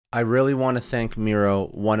I really want to thank Miro,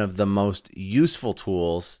 one of the most useful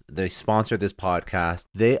tools. They sponsor this podcast.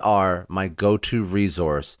 They are my go-to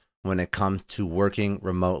resource when it comes to working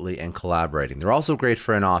remotely and collaborating. They're also great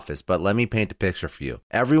for an office, but let me paint a picture for you.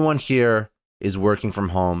 Everyone here is working from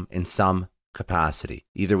home in some capacity.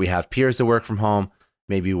 Either we have peers that work from home,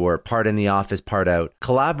 maybe we're part in the office, part out.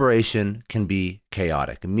 Collaboration can be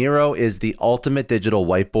chaotic. Miro is the ultimate digital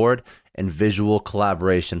whiteboard and visual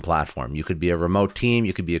collaboration platform. You could be a remote team,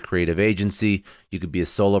 you could be a creative agency, you could be a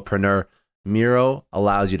solopreneur. Miro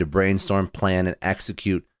allows you to brainstorm, plan, and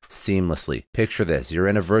execute seamlessly. Picture this. You're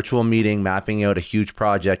in a virtual meeting mapping out a huge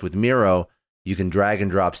project with Miro. You can drag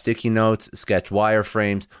and drop sticky notes, sketch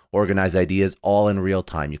wireframes, organize ideas all in real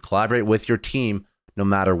time. You collaborate with your team no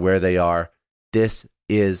matter where they are. This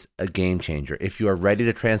is a game changer. If you are ready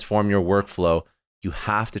to transform your workflow, you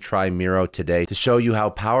have to try Miro today. To show you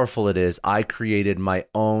how powerful it is, I created my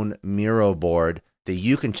own Miro board that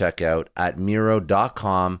you can check out at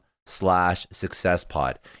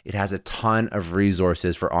miro.com/successpod. It has a ton of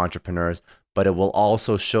resources for entrepreneurs, but it will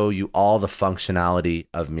also show you all the functionality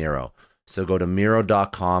of Miro. So go to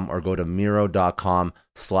Miro.com or go to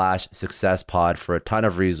Miro.com/successpod for a ton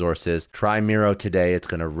of resources. Try Miro today. It's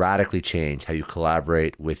going to radically change how you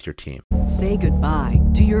collaborate with your team. Say goodbye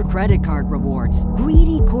to your credit card rewards.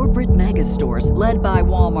 Greedy corporate mega stores, led by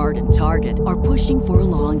Walmart and Target, are pushing for a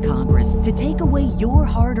law in Congress to take away your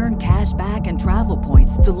hard-earned cash back and travel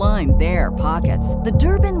points to line their pockets. The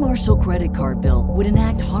Durbin-Marshall credit card bill would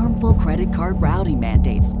enact harmful credit card routing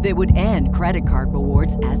mandates that would end credit card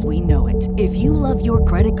rewards as we know it. If you love your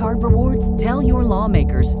credit card rewards, tell your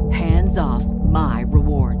lawmakers, hands off my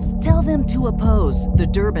rewards. Tell them to oppose the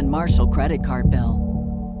Durbin-Marshall credit card bill.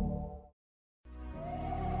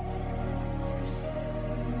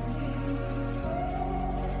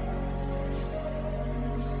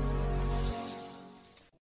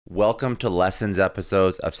 Welcome to Lessons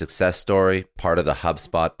episodes of Success Story, part of the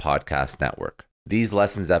HubSpot podcast network. These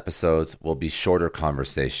Lessons episodes will be shorter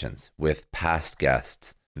conversations with past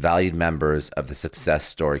guests, valued members of the Success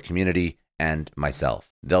Story community, and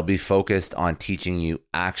myself. They'll be focused on teaching you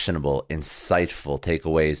actionable, insightful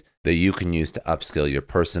takeaways that you can use to upskill your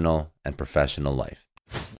personal and professional life.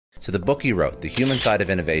 So the book you wrote, The Human Side of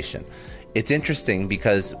Innovation, it's interesting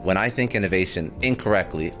because when I think innovation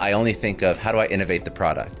incorrectly, I only think of how do I innovate the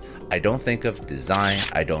product? I don't think of design.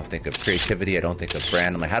 I don't think of creativity. I don't think of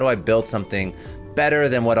brand. I'm like, how do I build something better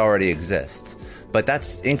than what already exists? But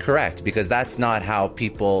that's incorrect because that's not how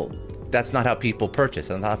people purchase.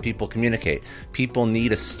 That's not how people communicate. People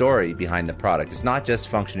need a story behind the product. It's not just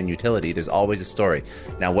function and utility. There's always a story.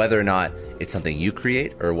 Now, whether or not it's something you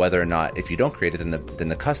create or whether or not if you don't create it, then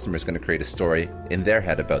the customer is going to create a story in their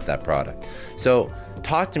head about that product. So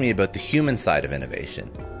talk to me about the human side of innovation,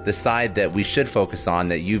 the side that we should focus on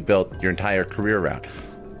that you've built your entire career around.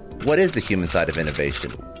 What is the human side of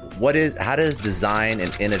innovation? How does design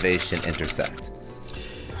and innovation intersect?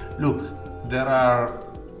 Look, there are,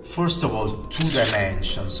 first of all, two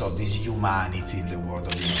dimensions of this humanity in the world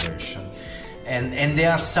of innovation. And they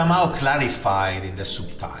are somehow clarified in the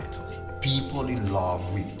subtitle, people in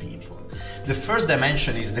love with people. The first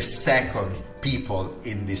dimension is the second people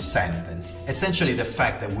in this sentence. Essentially the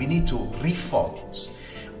fact that we need to refocus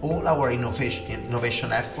all our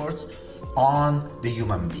innovation efforts on the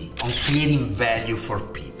human being, on creating value for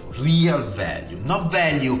people, real value, not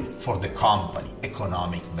value for the company,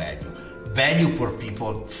 economic value for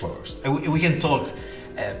people first. And we can talk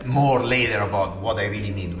more later about what I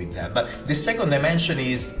really mean with that. But the second dimension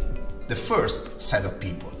is the first set of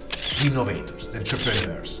people, the innovators, the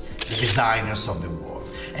entrepreneurs, the designers of the world.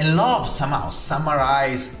 And love somehow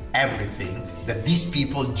summarizes everything that these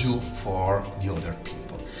people do for the other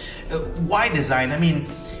people. Why design? I mean,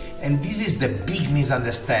 and this is the big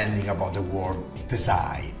misunderstanding about the word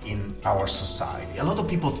design in our society. A lot of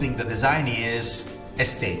people think that design is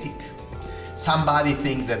aesthetic. Somebody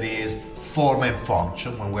think that is form and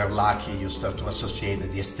function. When we're lucky, you start to associate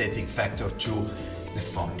the aesthetic factor to the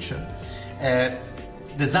function.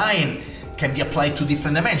 Design can be applied to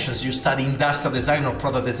different dimensions. You study industrial design or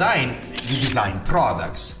product design, you design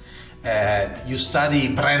products. You study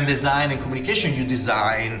brand design and communication, you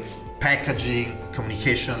design packaging,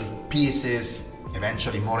 communication pieces.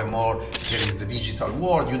 Eventually, more and more, there is the digital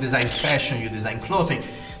world. You design fashion, you design clothing.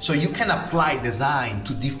 So you can apply design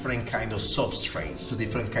to different kind of substrates, to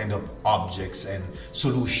different kind of objects and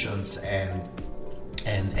solutions and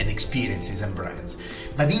experiences and brands.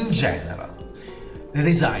 But in general, the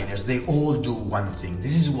designers, they all do one thing.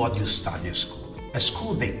 This is what you study at school. At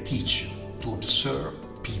school, they teach you to observe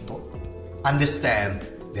people, understand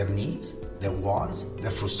their needs, their wants, their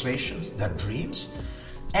frustrations, their dreams,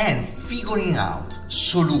 and figuring out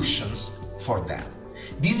solutions for them.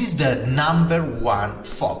 This is the number one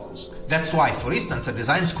focus. That's why, for instance, at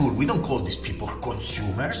design school, we don't call these people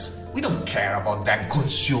consumers. We don't care about them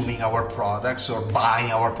consuming our products or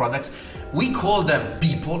buying our products. We call them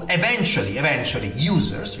people, eventually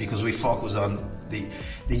users, because we focus on the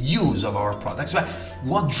use of our products. But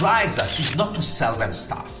what drives us is not to sell them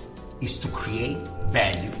stuff, is to create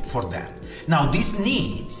value for them. Now, these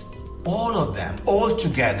needs, all of them, all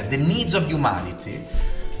together, the needs of humanity,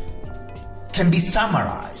 can be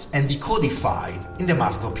summarized and decodified in the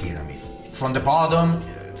Maslow pyramid. From the bottom,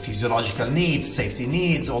 physiological needs, safety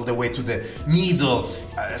needs, all the way to the middle,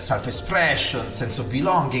 self-expression, sense of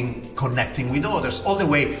belonging, connecting with others, all the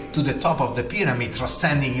way to the top of the pyramid,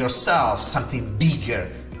 transcending yourself, something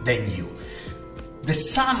bigger than you. The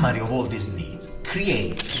summary of all these needs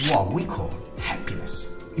create what we call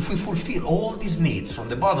happiness. If we fulfill all these needs from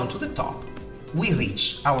the bottom to the top, we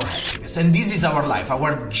reach our happiness. And this is our life.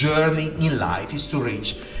 Our journey in life is to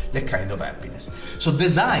reach the kind of happiness. So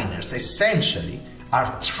designers essentially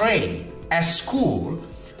are trained at school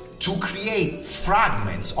to create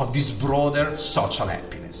fragments of this broader social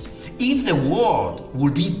happiness. If the world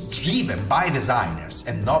would be driven by designers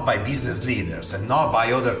and not by business leaders and not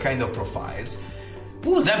by other kind of profiles,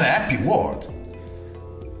 we would have a happy world.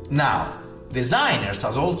 Now, designers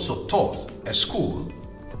are also taught at school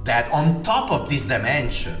that on top of this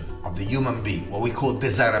dimension of the human being, what we call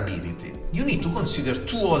desirability, you need to consider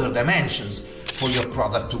two other dimensions for your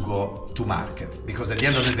product to go to market. Because at the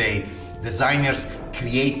end of the day, designers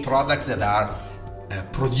create products that are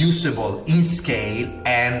producible in scale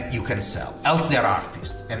and you can sell. Else they're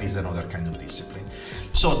artists, and is another kind of discipline.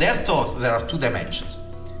 So they're taught there are two dimensions,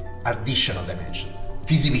 additional dimension.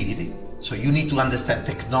 Feasibility. So you need to understand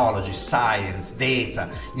technology, science, data,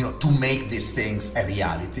 to make these things a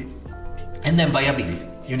reality. And then viability.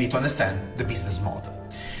 You need to understand the business model.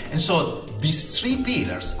 And so these three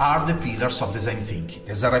pillars are the pillars of design thinking: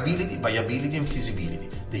 desirability, viability, and feasibility.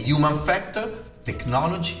 The human factor,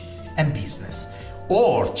 technology, and business.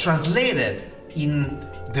 Or translated in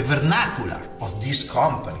the vernacular of these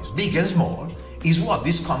companies, big and small, is what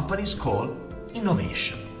these companies call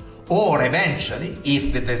innovation. Or eventually,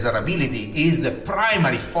 if the desirability is the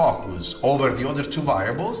primary focus over the other two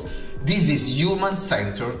variables, this is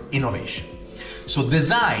human-centered innovation. So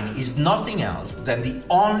design is nothing else than the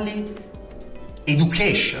only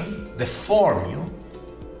education, the formula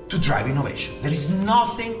to drive innovation. There is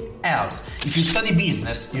nothing else. If you study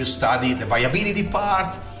business, you study the viability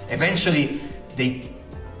part. Eventually, they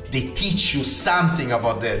teach you something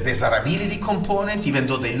about the desirability component, even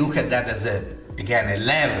though they look at that as a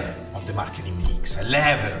lever of the marketing mix, a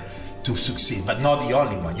lever to succeed, but not the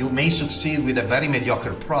only one. You may succeed with a very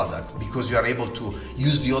mediocre product because you are able to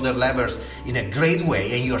use the other levers in a great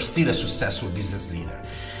way and you are still a successful business leader.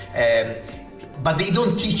 But they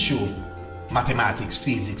don't teach you mathematics,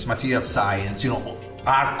 physics, material science,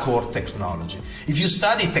 hardcore technology. If you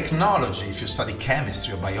study technology, if you study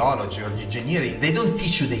chemistry or biology or engineering, they don't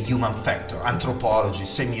teach you the human factor, anthropology,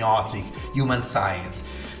 semiotic, human science.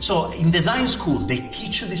 So in design school, they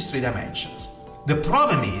teach you these three dimensions. The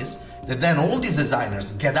problem is that then all these designers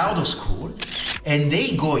get out of school and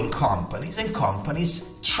they go in companies, and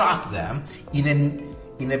companies trap them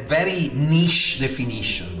in a very niche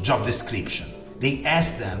definition, job description. They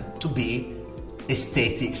ask them to be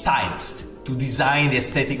aesthetic stylist, to design the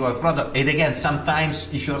aesthetic of a product. And again,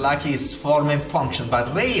 sometimes, if you're lucky, it's form and function,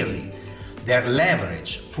 but rarely they're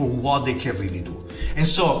leveraged for what they can really do. And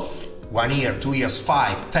so 1 year, 2 years,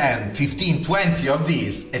 5, 10, 15, 20 of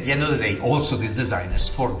these, at the end of the day, also these designers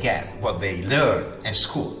forget what they learned at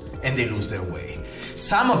school and they lose their way.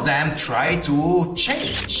 Some of them try to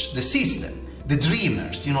change the system. The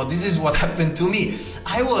dreamers, this is what happened to me.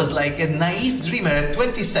 I was like a naive dreamer at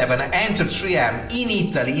 27. I entered 3M in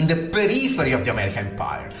Italy, in the periphery of the American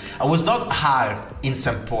Empire. I was not hired in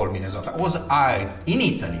St. Paul, Minnesota. I was hired in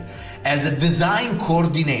Italy as a design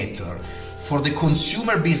coordinator for the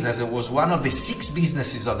consumer business. It was one of the 6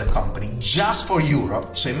 businesses of the company just for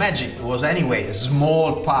Europe. So imagine, it was anyway a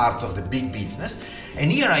small part of the big business. And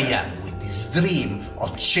here I am with this dream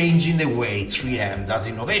of changing the way 3M does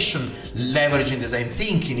innovation, leveraging design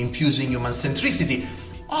thinking, infusing human centricity.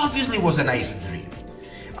 Obviously it was a naive dream.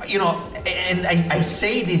 And I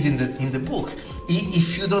say this in the book.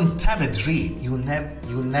 If you don't have a dream,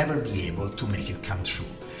 you'll never be able to make it come true.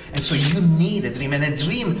 And so you need a dream, and a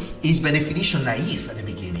dream is by definition naive at the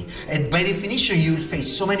beginning. And by definition, you will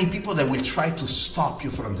face so many people that will try to stop you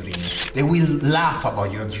from dreaming. They will laugh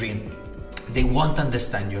about your dream. They won't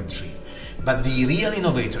understand your dream. But the real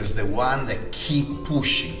innovator is the one that keep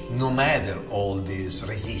pushing, no matter all this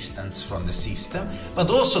resistance from the system, but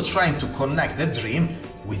also trying to connect the dream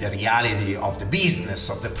with the reality of the business,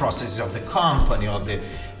 of the processes of the company, of the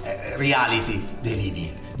reality they live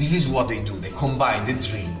in. This is what they do. They combine the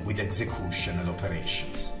dream with execution and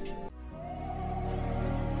operations.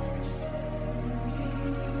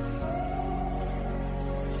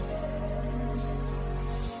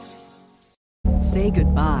 Say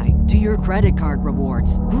goodbye to your credit card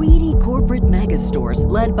rewards. Greedy corporate mega stores,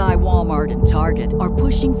 led by Walmart and Target, are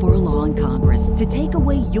pushing for a law in Congress to take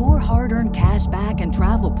away your hard-earned cash back and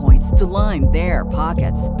travel points to line their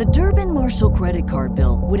pockets. The Durbin-Marshall credit card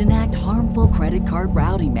bill would enact harmful credit card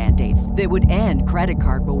routing mandates that would end credit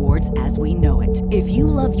card rewards as we know it. If you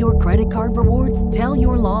love your credit card rewards, tell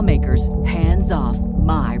your lawmakers, hands off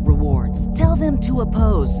my rewards. Tell them to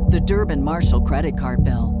oppose the Durbin-Marshall credit card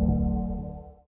bill.